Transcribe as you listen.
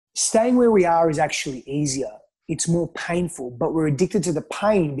Staying where we are is actually easier. It's more painful, but we're addicted to the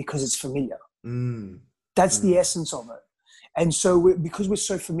pain because it's familiar. That's the essence of it. And so because we're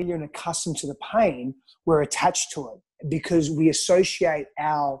so familiar and accustomed to the pain, we're attached to it because we associate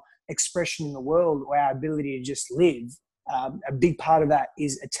our expression in the world or our ability to just live. A big part of that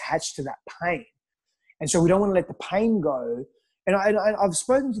is attached to that pain. And so we don't want to let the pain go. And I've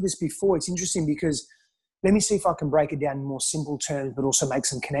spoken to this before. It's interesting because let me see if I can break it down in more simple terms, but also make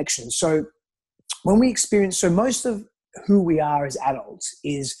some connections. So when we experience, so most of who we are as adults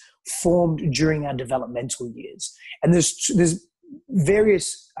is formed during our developmental years. And there's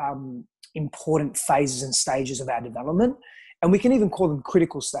various important phases and stages of our development. And we can even call them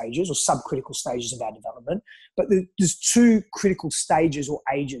critical stages or subcritical stages of our development. But there's two critical stages or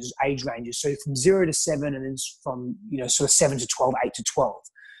age ranges. So from 0 to 7, and then from, sort of 7 to 12, 8 to 12,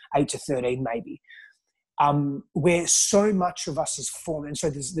 8 to 13 maybe, where so much of us is formed. And so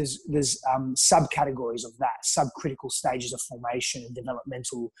there's subcategories of that, subcritical stages of formation and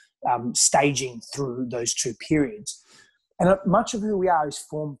developmental staging through those two periods. And much of who we are is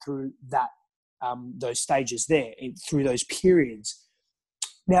formed through that, those stages there, through those periods.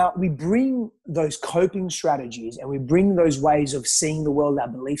 Now, we bring those coping strategies and we bring those ways of seeing the world, our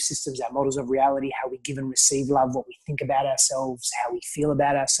belief systems, our models of reality, how we give and receive love, what we think about ourselves, how we feel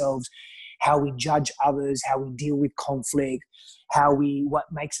about ourselves, how we judge others, how we deal with conflict, what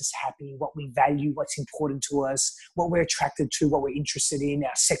makes us happy, what we value, what's important to us, what we're attracted to, what we're interested in,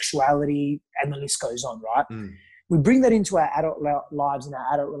 our sexuality, and the list goes on, right? We bring that into our adult lives and our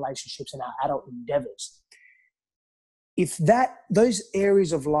adult relationships and our adult endeavors. If those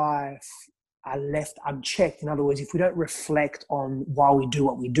areas of life are left unchecked, in other words, if we don't reflect on why we do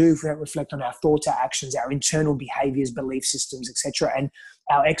what we do, if we don't reflect on our thoughts, our actions, our internal behaviors, belief systems, etc., and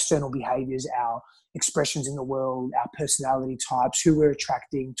our external behaviors, our expressions in the world, our personality types, who we're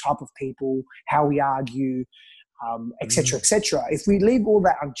attracting, type of people, how we argue, etc., etc. If we leave all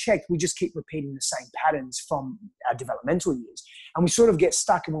that unchecked, we just keep repeating the same patterns from our developmental years. And we sort of get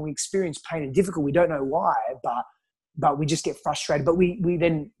stuck, and when we experience pain and difficulty, we don't know why, but we just get frustrated. But we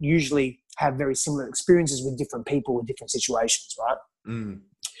then usually have very similar experiences with different people, with different situations, right?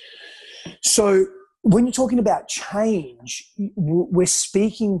 So when you're talking about change, we're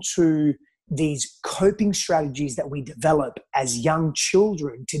speaking to these coping strategies that we develop as young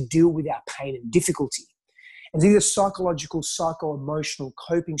children to deal with our pain and difficulty. And these are psychological, psycho-emotional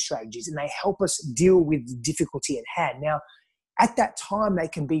coping strategies, and they help us deal with the difficulty at hand. Now, at that time, they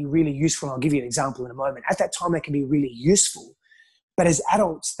can be really useful. And I'll give you an example in a moment. At that time, they can be really useful. But as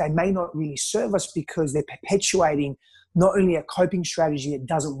adults, they may not really serve us because they're perpetuating not only a coping strategy that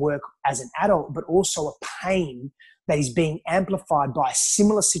doesn't work as an adult, but also a pain that is being amplified by a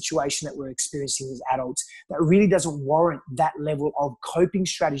similar situation that we're experiencing as adults that really doesn't warrant that level of coping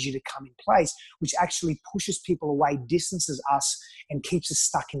strategy to come in place, which actually pushes people away, distances us, and keeps us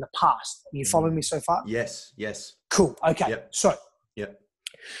stuck in the past. Are you following me so far? Yes. Cool. Okay. So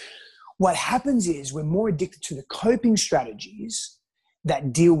what happens is we're more addicted to the coping strategies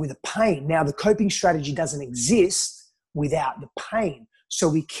that deal with the pain. Now, the coping strategy doesn't exist without the pain. So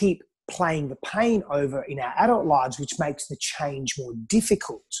we keep playing the pain over in our adult lives, which makes the change more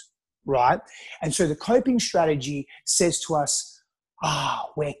difficult, right? And so the coping strategy says to us,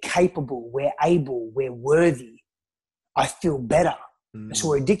 we're capable, we're able, we're worthy. I feel better. So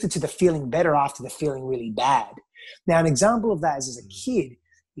we're addicted to the feeling better after the feeling really bad. Now, an example of that is as a kid,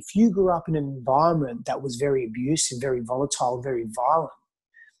 if you grew up in an environment that was very abusive, very volatile, very violent,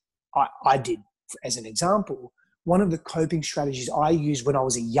 I did, as an example, one of the coping strategies I used when I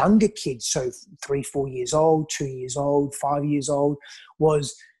was a younger kid, so 3, 4 years old, 2 years old, 5 years old,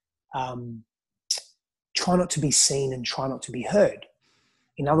 was try not to be seen and try not to be heard.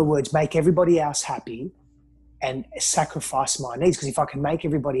 In other words, make everybody else happy and sacrifice my needs. Because if I can make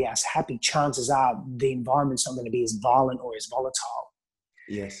everybody else happy, chances are the environment's not going to be as violent or as volatile.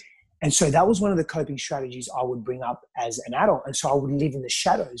 Yes. And so that was one of the coping strategies I would bring up as an adult. And so I would live in the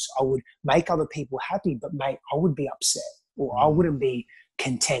shadows. I would make other people happy, but I would be upset, or I wouldn't be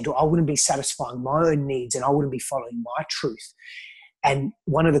content, or I wouldn't be satisfying my own needs, and I wouldn't be following my truth. And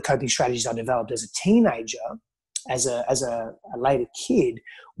one of the coping strategies I developed as a teenager, as a later kid,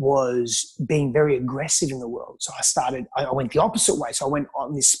 was being very aggressive in the world. So I went the opposite way. So I went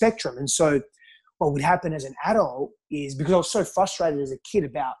on this spectrum. And so what would happen as an adult is, because I was so frustrated as a kid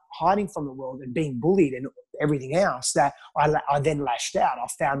about hiding from the world and being bullied and everything else, that I then lashed out. I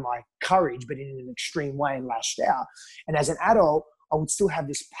found my courage, but in an extreme way, and lashed out. And as an adult, I would still have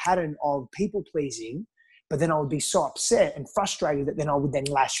this pattern of people pleasing, but then I would be so upset and frustrated that then I would then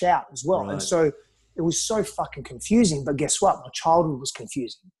lash out as well. Right. And so it was so fucking confusing. But guess what? My childhood was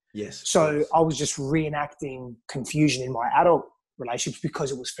confusing. Yes. So I was just reenacting confusion in my adult relationships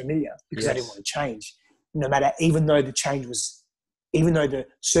because it was familiar, because I didn't want to change. No matter, even though the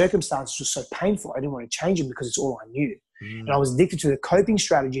circumstances were so painful, I didn't want to change them because it's all I knew. And I was addicted to the coping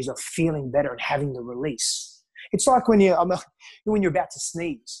strategies of feeling better and having the release. It's like when you're about to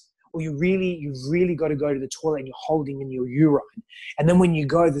sneeze, or you've really got to go to the toilet and you're holding in your urine. And then when you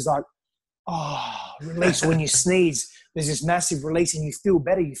go, there's like, release. When you sneeze, there's this massive release and you feel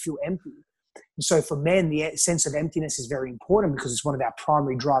better, you feel empty. And so for men, the sense of emptiness is very important because it's one of our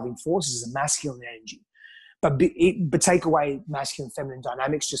primary driving forces, is a masculine energy. But take away masculine, feminine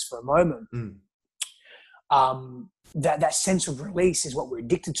dynamics just for a moment. That sense of release is what we're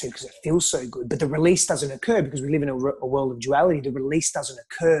addicted to because it feels so good. But the release doesn't occur because we live in a world of duality. The release doesn't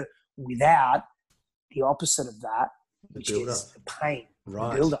occur without the opposite of that, which is the pain,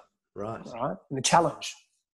 the build-up, right, and the challenge.